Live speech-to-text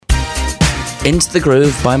Into the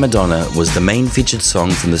Groove by Madonna was the main featured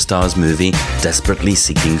song from the Stars movie Desperately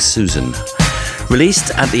Seeking Susan.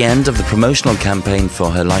 Released at the end of the promotional campaign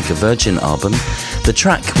for her Like a Virgin album, the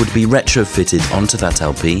track would be retrofitted onto that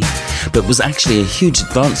LP, but was actually a huge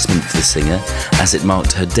advancement for the singer as it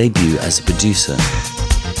marked her debut as a producer.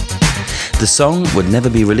 The song would never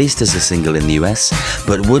be released as a single in the US,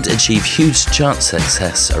 but would achieve huge chart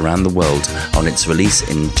success around the world on its release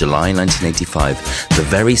in July 1985, the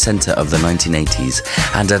very centre of the 1980s,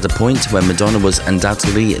 and at a point where Madonna was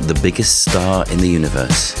undoubtedly the biggest star in the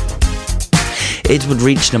universe. It would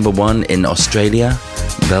reach number 1 in Australia,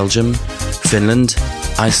 Belgium, Finland,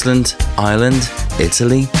 Iceland, Ireland,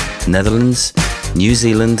 Italy, Netherlands, New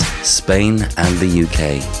Zealand, Spain, and the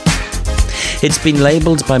UK. It's been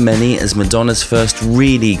labelled by many as Madonna's first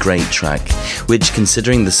really great track, which,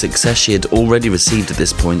 considering the success she had already received at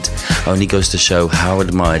this point, only goes to show how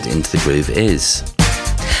admired Into the Groove is.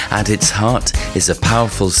 At its heart is a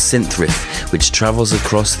powerful synth riff which travels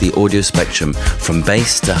across the audio spectrum from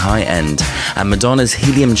bass to high end, and Madonna's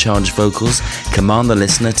helium-charged vocals command the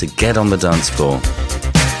listener to get on the dance floor.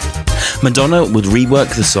 Madonna would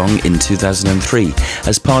rework the song in 2003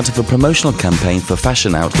 as part of a promotional campaign for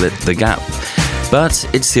fashion outlet The Gap. But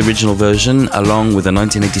it's the original version, along with a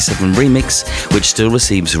 1987 remix, which still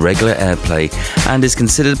receives regular airplay and is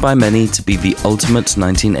considered by many to be the ultimate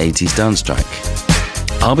 1980s dance track.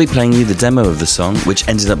 I'll be playing you the demo of the song, which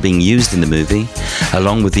ended up being used in the movie,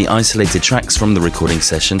 along with the isolated tracks from the recording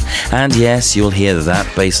session, and yes, you'll hear that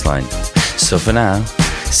bass line. So for now,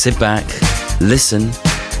 sit back, listen,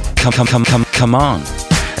 come on,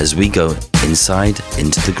 as we go inside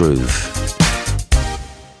Into the Groove.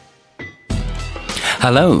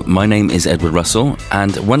 Hello, my name is Edward Russell,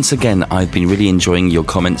 and once again I've been really enjoying your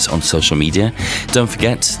comments on social media. Don't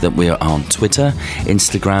forget that we are on Twitter,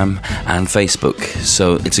 Instagram and Facebook,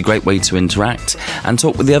 so it's a great way to interact and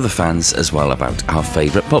talk with the other fans as well about our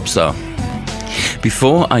favourite pop star.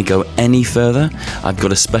 Before I go any further, I've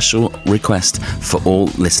got a special request for all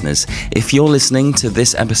listeners. If you're listening to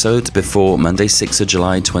this episode before Monday, 6th of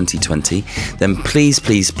July 2020, then please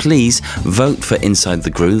vote for Inside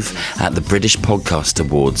the Groove at the British Podcast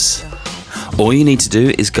Awards. All you need to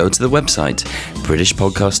do is go to the website,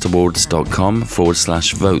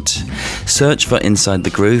 britishpodcastawards.com/vote. Search for Inside the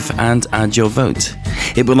Groove and add your vote.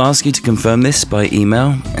 It will ask you to confirm this by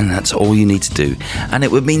email, and that's all you need to do. And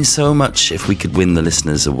it would mean so much if we could win the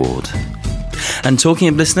Listeners' Award. And talking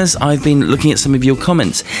of listeners, I've been looking at some of your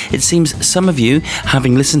comments. It seems some of you,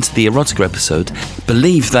 having listened to the Erotica episode,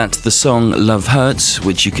 believe that the song Love Hurts,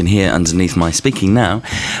 which you can hear underneath my speaking now,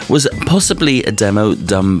 was possibly a demo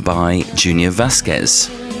done by Junior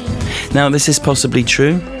Vasquez. Now, this is possibly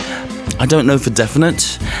true. I don't know for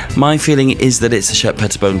definite. My feeling is that it's a Shep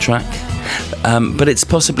Pettibone track. But it's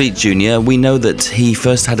possibly Junior. We know that he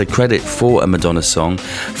first had a credit for a Madonna song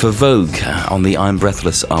for Vogue on the I'm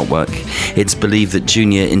Breathless artwork. It's believed that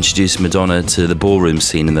Junior introduced Madonna to the ballroom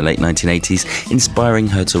scene in the late 1980s, inspiring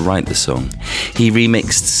her to write the song. He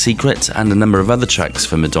remixed Secret and a number of other tracks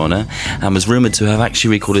for Madonna and was rumoured to have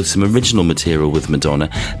actually recorded some original material with Madonna,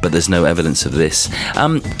 but there's no evidence of this.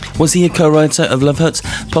 Was he a co-writer of Love Hurts?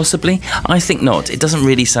 Possibly. I think not. It doesn't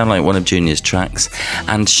really sound like one of Junior's tracks,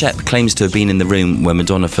 and Shep claims to have been in the room when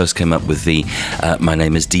Madonna first came up with the My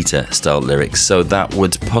Name is Dieter style lyrics, so that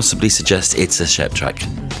would possibly suggest it's a Shep track.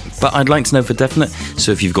 But I'd like to know for definite,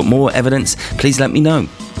 so if you've got more evidence, please let me know.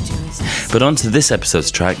 But on to this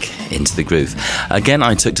episode's track, Into the Groove. Again,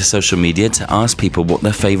 I took to social media to ask people what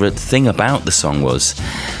their favourite thing about the song was.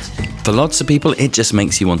 For lots of people, it just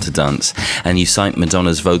makes you want to dance, and you cite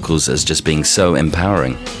Madonna's vocals as just being so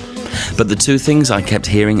empowering. But the two things I kept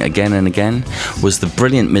hearing again and again was the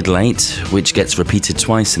brilliant middle eight, which gets repeated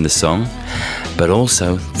twice in the song, but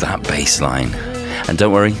also that bass line. And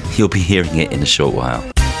don't worry, you'll be hearing it in a short while.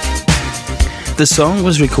 The song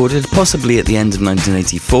was recorded possibly at the end of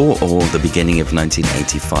 1984 or the beginning of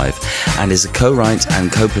 1985, and is a co-write and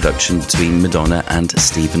co-production between Madonna and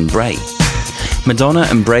Stephen Bray. Madonna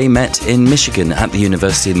and Bray met in Michigan at the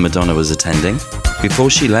university Madonna was attending, before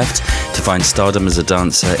she left to find stardom as a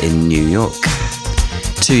dancer in New York.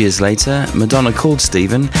 2 years later, Madonna called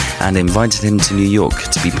Stephen and invited him to New York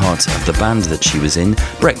to be part of the band that she was in,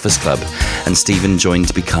 Breakfast Club, and Stephen joined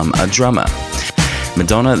to become a drummer.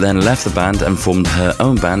 Madonna then left the band and formed her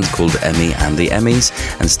own band called Emmy and the Emmys,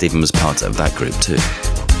 and Stephen was part of that group too.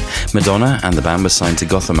 Madonna and the band were signed to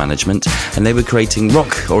Gotham Management, and they were creating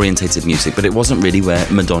rock-orientated music, but it wasn't really where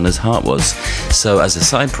Madonna's heart was. So as a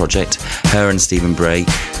side project, her and Stephen Bray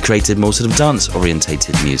created more sort of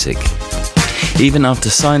dance-orientated music. Even after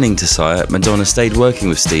signing to Sire, Madonna stayed working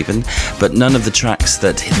with Stephen, but none of the tracks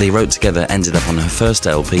that they wrote together ended up on her first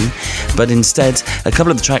LP, but instead, a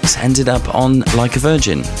couple of the tracks ended up on Like a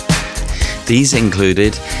Virgin. These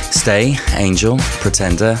included Stay, Angel,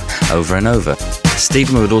 Pretender, Over and Over.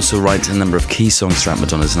 Stephen would also write a number of key songs throughout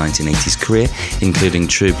Madonna's 1980s career, including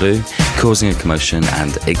True Blue, Causing a Commotion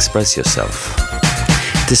and Express Yourself.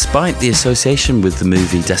 Despite the association with the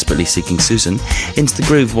movie Desperately Seeking Susan, Into the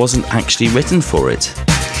Groove wasn't actually written for it.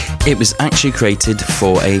 It was actually created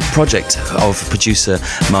for a project of producer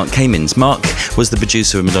Mark Kamins. Mark was the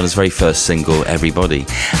producer of Madonna's very first single, Everybody,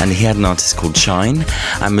 and he had an artist called Shine,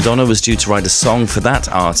 and Madonna was due to write a song for that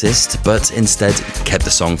artist, but instead kept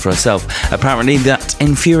the song for herself. Apparently that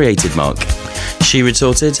infuriated Mark. She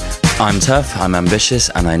retorted, "I'm tough, I'm ambitious,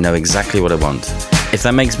 and I know exactly what I want. If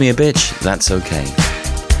that makes me a bitch, that's okay."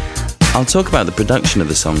 I'll talk about the production of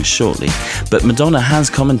the song shortly, but Madonna has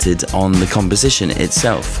commented on the composition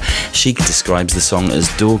itself. She describes the song as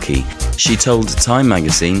dorky. She told Time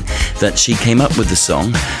magazine that she came up with the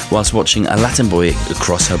song whilst watching a Latin boy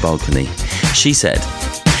across her balcony. She said,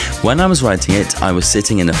 "When I was writing it, I was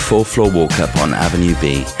sitting in a 4th-floor walk-up on Avenue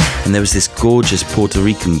B, and there was this gorgeous Puerto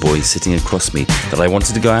Rican boy sitting across me that I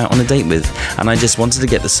wanted to go out on a date with, and I just wanted to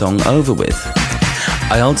get the song over with.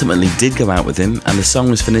 I ultimately did go out with him, and the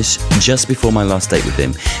song was finished just before my last date with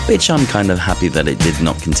him, which I'm kind of happy that it did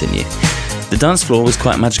not continue. The dance floor was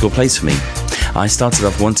quite a magical place for me. I started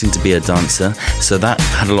off wanting to be a dancer, so that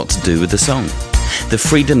had a lot to do with the song. The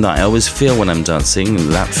freedom that I always feel when I'm dancing,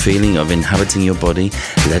 that feeling of inhabiting your body,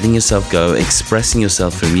 letting yourself go, expressing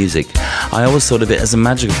yourself through music, I always thought of it as a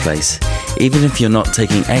magical place, even if you're not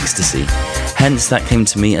taking ecstasy. Hence, that came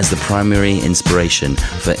to me as the primary inspiration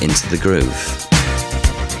for Into the Groove."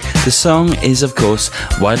 The song is, of course,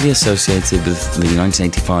 widely associated with the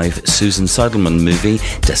 1985 Susan Seidelman movie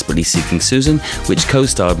Desperately Seeking Susan, which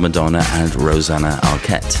co-starred Madonna and Rosanna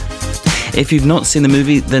Arquette. If you've not seen the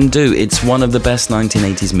movie, then do. It's one of the best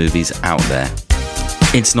 1980s movies out there.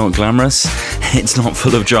 It's not glamorous, it's not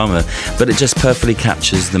full of drama, but it just perfectly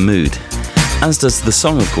captures the mood. As does the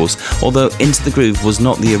song, of course, although Into the Groove was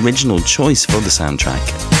not the original choice for the soundtrack.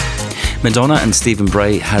 Madonna and Stephen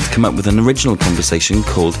Bray had come up with an original composition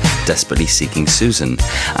called Desperately Seeking Susan,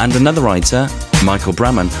 and another writer, Michael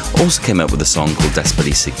Braman, also came up with a song called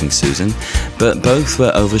Desperately Seeking Susan, but both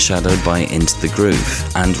were overshadowed by Into the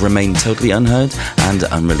Groove and remained totally unheard and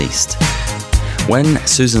unreleased. When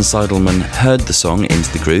Susan Seidelman heard the song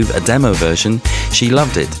Into the Groove, a demo version, she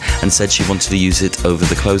loved it and said she wanted to use it over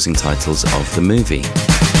the closing titles of the movie.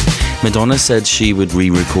 Madonna said she would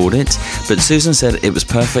re-record it, but Susan said it was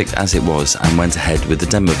perfect as it was and went ahead with the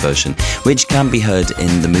demo version, which can be heard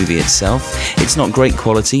in the movie itself. It's not great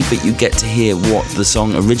quality, but you get to hear what the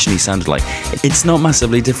song originally sounded like. It's not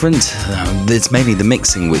massively different. It's mainly the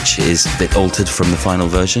mixing which is a bit altered from the final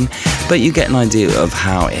version, but you get an idea of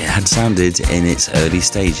how it had sounded in its early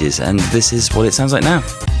stages, and this is what it sounds like now.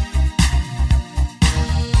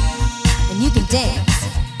 And you can dance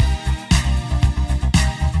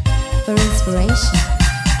for inspiration.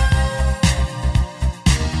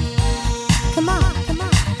 Come on, come on.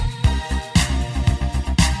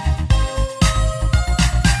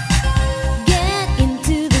 Get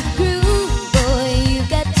into the groove, boy, you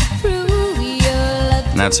got to prove your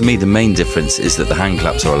love. Now, to me, the main difference is that the hand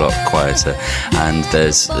claps are a lot quieter and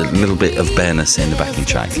there's a little bit of bareness in the backing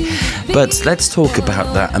track. But let's talk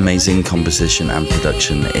about that amazing composition and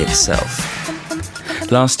production itself.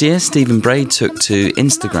 Last year, Stephen Bray took to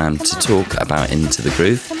Instagram to talk about Into the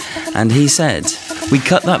Groove, and he said, "We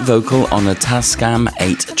cut that vocal on a Tascam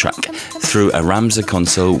 8 track through a Ramsa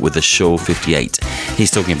console with a Shure 58.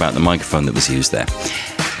 He's talking about the microphone that was used there.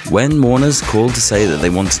 When Warner's called to say that they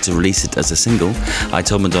wanted to release it as a single, I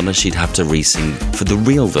told Madonna she'd have to re-sing for the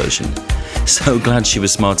real version. So glad she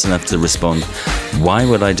was smart enough to respond, why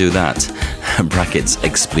would I do that? Brackets,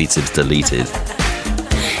 expletives deleted.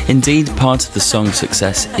 Indeed, part of the song's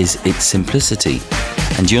success is its simplicity.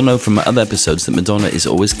 And you'll know from other episodes that Madonna is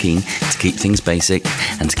always keen to keep things basic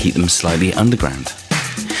and to keep them slightly underground.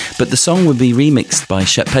 But the song would be remixed by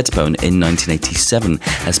Shep Pettibone in 1987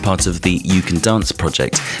 as part of the You Can Dance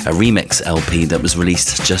project, a remix LP that was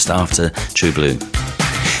released just after True Blue.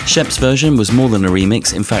 Shep's version was more than a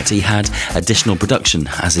remix. In fact, he had additional production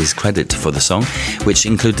as his credit for the song, which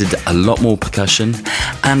included a lot more percussion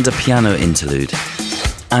and a piano interlude.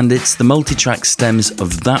 And it's the multi-track stems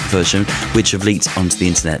of that version which have leaked onto the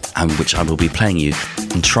internet and which I will be playing you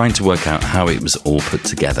and trying to work out how it was all put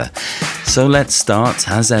together. So let's start,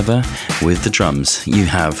 as ever, with the drums. You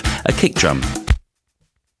have a kick drum,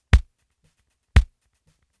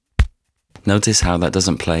 Notice how that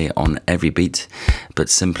doesn't play on every beat, but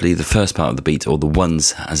simply the first part of the beat, or the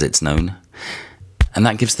ones as it's known. And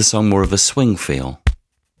that gives the song more of a swing feel.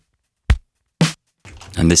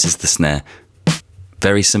 And this is the snare.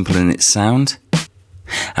 Very simple in its sound,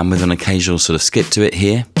 and with an occasional sort of skip to it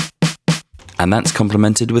here. And that's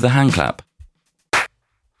complemented with a hand clap.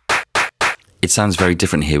 It sounds very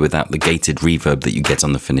different here without the gated reverb that you get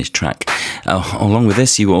on the finished track. Along with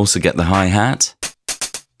this, you also get the hi-hat.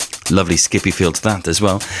 Lovely skippy feel to that as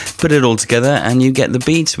well. Put it all together and you get the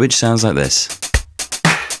beat, which sounds like this.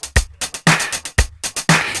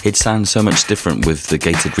 It sounds so much different with the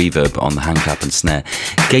gated reverb on the hand clap and snare.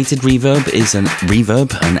 Gated reverb is an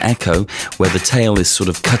echo, where the tail is sort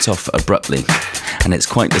of cut off abruptly. And it's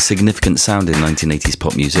quite a significant sound in 1980s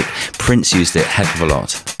pop music. Prince used it a heck of a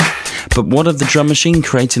lot. But what of the drum machine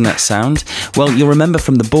creating that sound? Well, you'll remember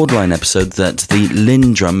from the Borderline episode that the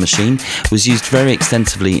Linn drum machine was used very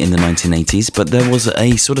extensively in the 1980s, but there was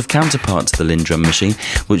a sort of counterpart to the Linn drum machine,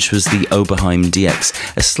 which was the Oberheim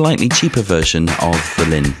DX, a slightly cheaper version of the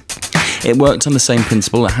Linn. It worked on the same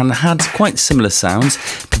principle and had quite similar sounds,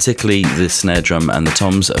 particularly the snare drum and the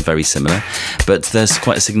toms are very similar, but there's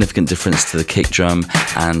quite a significant difference to the kick drum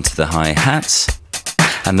and the hi-hats.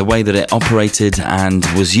 And the way that it operated and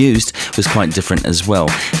was used was quite different as well.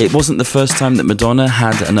 It wasn't the first time that Madonna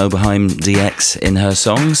had an Oberheim DX in her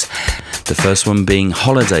songs. The first one being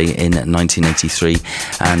Holiday in 1983,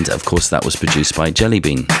 and of course that was produced by Jelly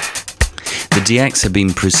Bean. The DX had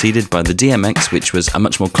been preceded by the DMX, which was a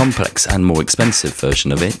much more complex and more expensive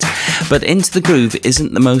version of it. But Into the Groove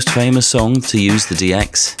isn't the most famous song to use the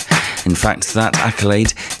DX. In fact, that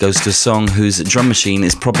accolade goes to a song whose drum machine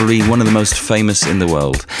is probably one of the most famous in the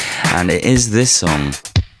world. And it is this song.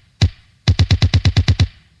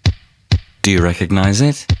 Do you recognize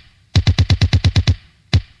it?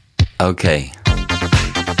 Okay.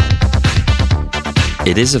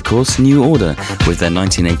 It is, of course, New Order with their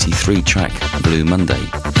 1983 track, Blue Monday.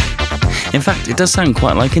 In fact, it does sound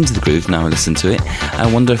quite like Into the Groove now I listen to it.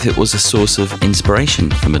 I wonder if it was a source of inspiration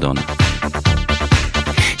for Madonna.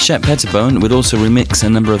 Shep Pettibone would also remix a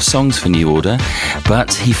number of songs for New Order,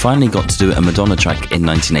 but he finally got to do a Madonna track in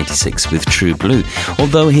 1986 with True Blue,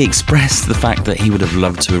 although he expressed the fact that he would have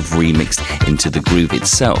loved to have remixed Into the Groove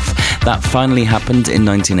itself. That finally happened in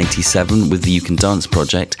 1987 with the You Can Dance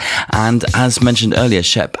project, and as mentioned earlier,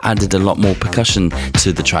 Shep added a lot more percussion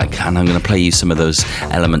to the track, and I'm going to play you some of those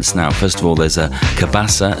elements now. First of all, there's a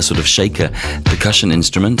cabasa, a sort of shaker percussion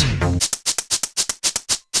instrument.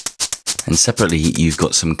 And separately, you've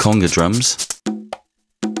got some conga drums.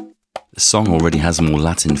 The song already has a more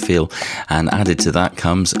Latin feel, and added to that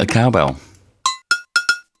comes a cowbell.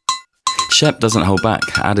 Shep doesn't hold back.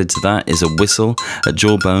 Added to that is a whistle, a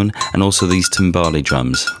jawbone, and also these timbali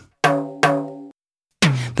drums.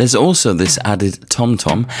 There's also this added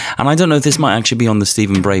tom-tom, and I don't know if this might actually be on the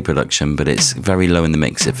Stephen Bray production, but it's very low in the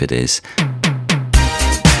mix if it is.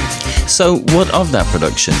 So, what of that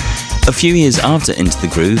production? A few years after Into the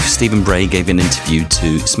Groove, Stephen Bray gave an interview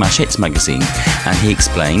to Smash Hits magazine, and he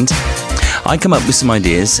explained, I come up with some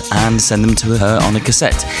ideas and send them to her on a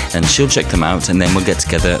cassette, and she'll check them out, and then we'll get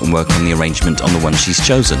together and work on the arrangement on the one she's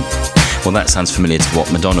chosen. Well, that sounds familiar to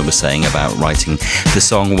what Madonna was saying about writing the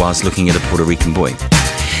song whilst looking at a Puerto Rican boy.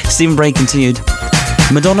 Stephen Bray continued,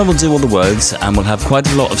 Madonna will do all the words and will have quite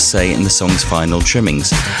a lot of say in the song's final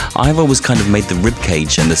trimmings. I've always kind of made the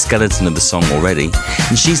ribcage and the skeleton of the song already,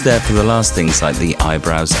 and she's there for the last things like the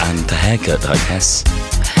eyebrows and the haircut, I guess.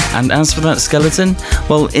 And as for that skeleton,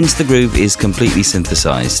 well, Into the Groove is completely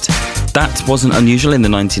synthesized. That wasn't unusual in the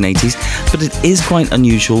 1980s, but it is quite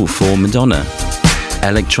unusual for Madonna.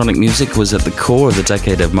 Electronic music was at the core of the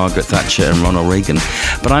decade of Margaret Thatcher and Ronald Reagan,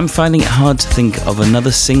 but I'm finding it hard to think of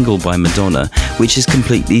another single by Madonna which is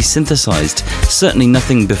completely synthesized. Certainly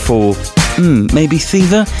nothing before, maybe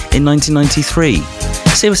Thieva in 1993.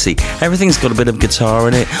 Seriously, everything's got a bit of guitar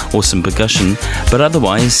in it or some percussion, but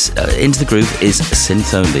otherwise, Into the Groove is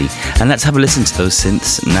synth only. And let's have a listen to those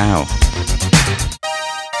synths now.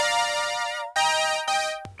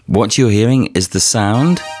 What you're hearing is the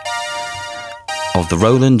sound of the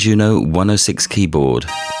Roland Juno 106 keyboard.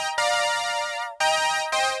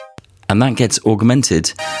 And that gets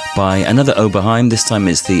augmented by another Oberheim, this time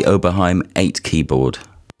it's the Oberheim 8 keyboard.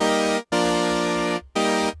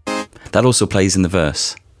 That also plays in the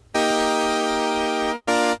verse.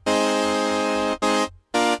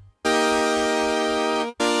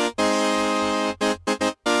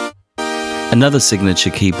 Another signature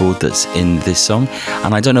keyboard that's in this song,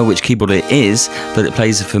 and I don't know which keyboard it is, but it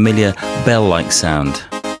plays a familiar bell-like sound.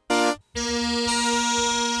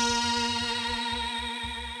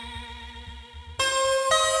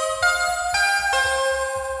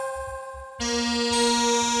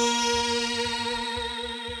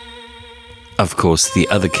 of course, the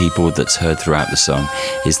other keyboard that's heard throughout the song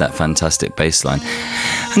is that fantastic bass line.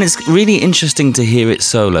 And it's really interesting to hear it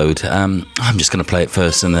soloed. I'm just going to play it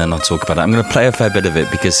first and then I'll talk about it. I'm going to play a fair bit of it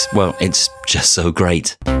because, well, it's just so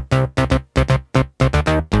great.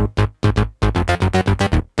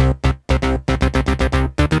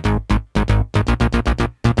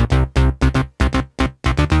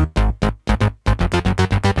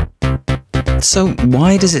 So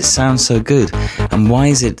why does it sound so good? And why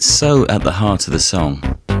is it so at the heart of the song?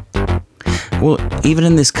 Well, even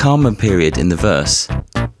in this calmer period in the verse,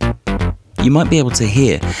 you might be able to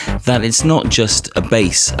hear that it's not just a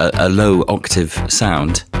bass, a low octave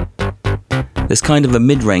sound. There's kind of a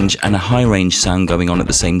mid-range and a high-range sound going on at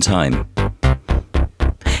the same time.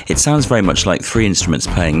 It sounds very much like three instruments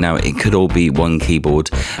playing. Now, it could all be one keyboard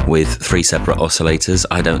with three separate oscillators.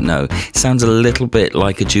 I don't know. It sounds a little bit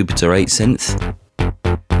like a Jupiter 8 synth.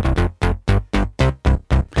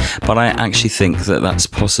 But I actually think that that's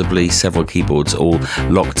possibly several keyboards all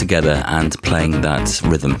locked together and playing that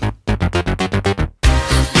rhythm.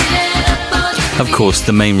 Of course,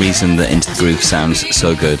 the main reason that Into the Groove sounds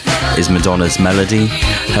so good is Madonna's melody,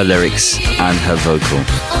 her lyrics, and her vocal.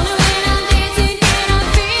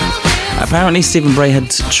 Apparently, Stephen Bray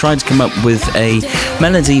had tried to come up with a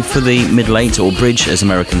melody for the middle eight, or bridge as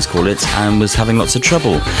Americans call it, and was having lots of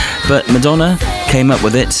trouble. But Madonna came up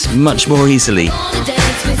with it much more easily.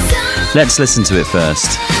 Let's listen to it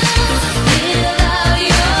first.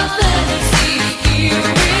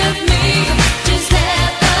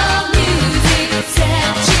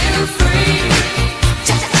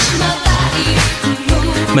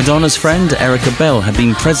 Madonna's friend Erica Bell had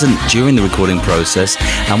been present during the recording process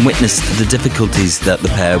and witnessed the difficulties that the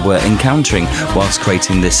pair were encountering whilst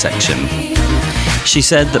creating this section. She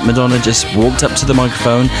said that Madonna just walked up to the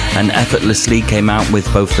microphone and effortlessly came out with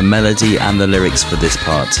both the melody and the lyrics for this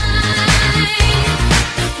part.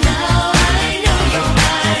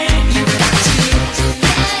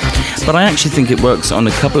 But I actually think it works on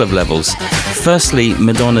a couple of levels. Firstly,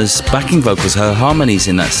 Madonna's backing vocals, her harmonies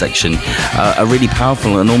in that section, are really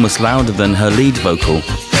powerful and almost louder than her lead vocal,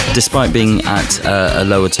 despite being at a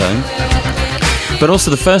lower tone. But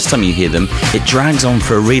also the first time you hear them, it drags on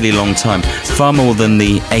for a really long time, far more than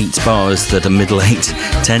the 8 bars that a middle 8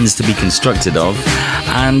 tends to be constructed of.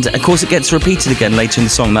 And of course it gets repeated again later in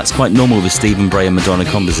the song. That's quite normal with Stephen Bray and Madonna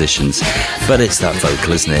compositions. But it's that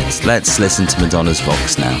vocal, isn't it? Let's listen to Madonna's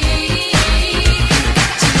vox now.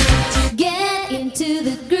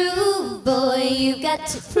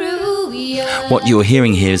 What you're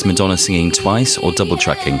hearing here is Madonna singing twice or double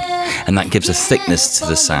tracking, and that gives a thickness to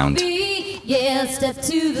the sound.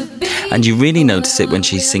 And you really notice it when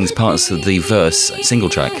she sings parts of the verse single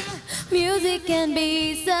track. Music can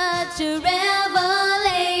be such a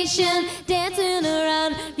revelation. Dancing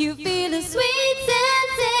around, you feel a sweet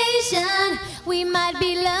sensation. We might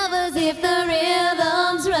be lovers if the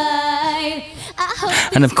rhythm's right.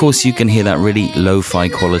 And of course you can hear that really lo-fi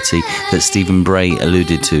quality that Stephen Bray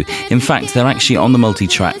alluded to. In fact, they're actually on the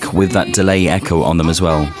multi-track with that delay echo on them as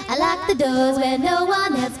well. I lock the doors where no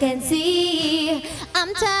one else can see.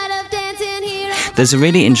 I'm tired of dancing here. There's a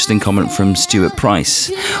really interesting comment from Stuart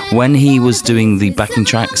Price. When he was doing the backing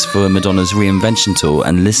tracks for Madonna's Reinvention tour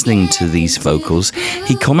and listening to these vocals,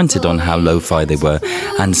 he commented on how lo-fi they were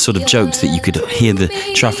and sort of joked that you could hear the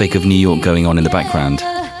traffic of New York going on in the background.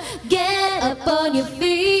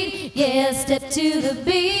 Step to the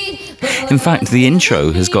beat. In fact, the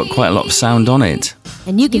intro has got quite a lot of sound on it.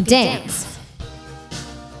 And you can dance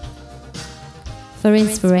for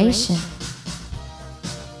inspiration.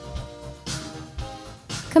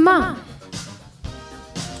 Come on.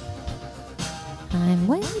 I'm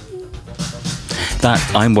waiting. That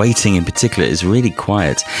I'm Waiting in particular is really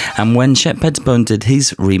quiet. And when Chet Pettibone did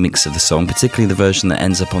his remix of the song, particularly the version that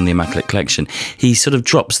ends up on the Immaculate Collection, he sort of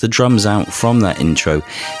drops the drums out from that intro.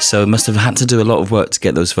 So must have had to do a lot of work to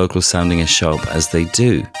get those vocals sounding as sharp as they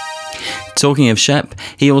do. Talking of Shep,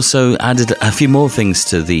 he also added a few more things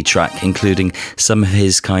to the track, including some of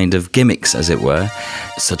his kind of gimmicks, as it were,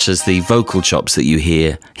 such as the vocal chops that you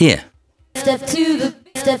hear here. Step to the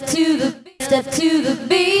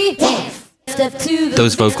beat.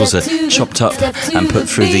 Those vocals are chopped up and put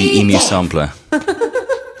through the EMU sampler.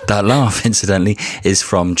 That laugh, incidentally, is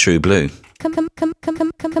from True Blue. Come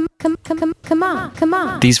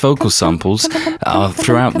on. These vocal samples are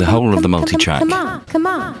throughout the whole of the multi-track.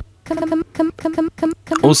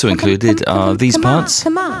 Also included are these parts.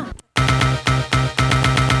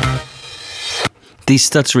 These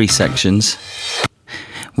stuttery sections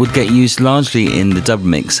would get used largely in the dub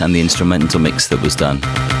mix and the instrumental mix that was done.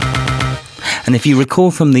 And if you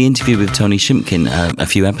recall from the interview with Tony Shimkin a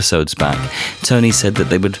few episodes back, Tony said that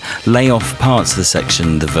they would lay off parts of the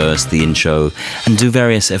section, the verse, the intro, and do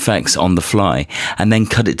various effects on the fly, and then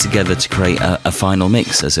cut it together to create a final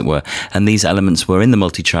mix, as it were. And these elements were in the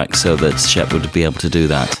multi-track so that Shep would be able to do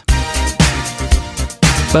that.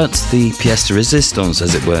 But the pièce de résistance,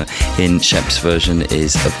 as it were, in Shep's version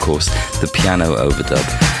is, of course, the piano overdub.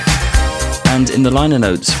 And in the liner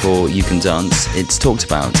notes for You Can Dance, it's talked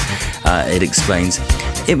about, it explains,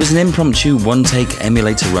 it was an impromptu one-take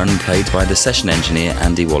emulator run played by the session engineer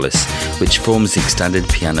Andy Wallace, which forms the extended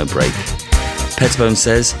piano break. Pettibone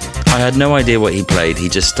says, I had no idea what he played, he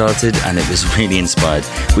just started and it was really inspired.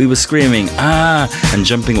 We were screaming, ah, and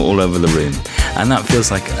jumping all over the room. And that feels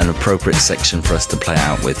like an appropriate section for us to play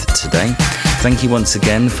out with today. Thank you once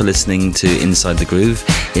again for listening to Inside the Groove,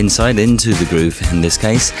 Inside Into the Groove in this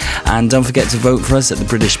case. And don't forget to vote for us at the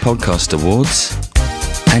British Podcast Awards.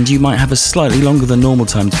 And you might have a slightly longer than normal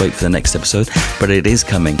time to wait for the next episode, but it is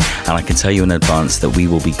coming, and I can tell you in advance that we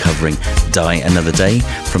will be covering Die Another Day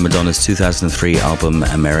from Madonna's 2003 album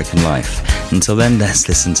American Life. Until then, let's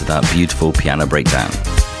listen to that beautiful piano breakdown.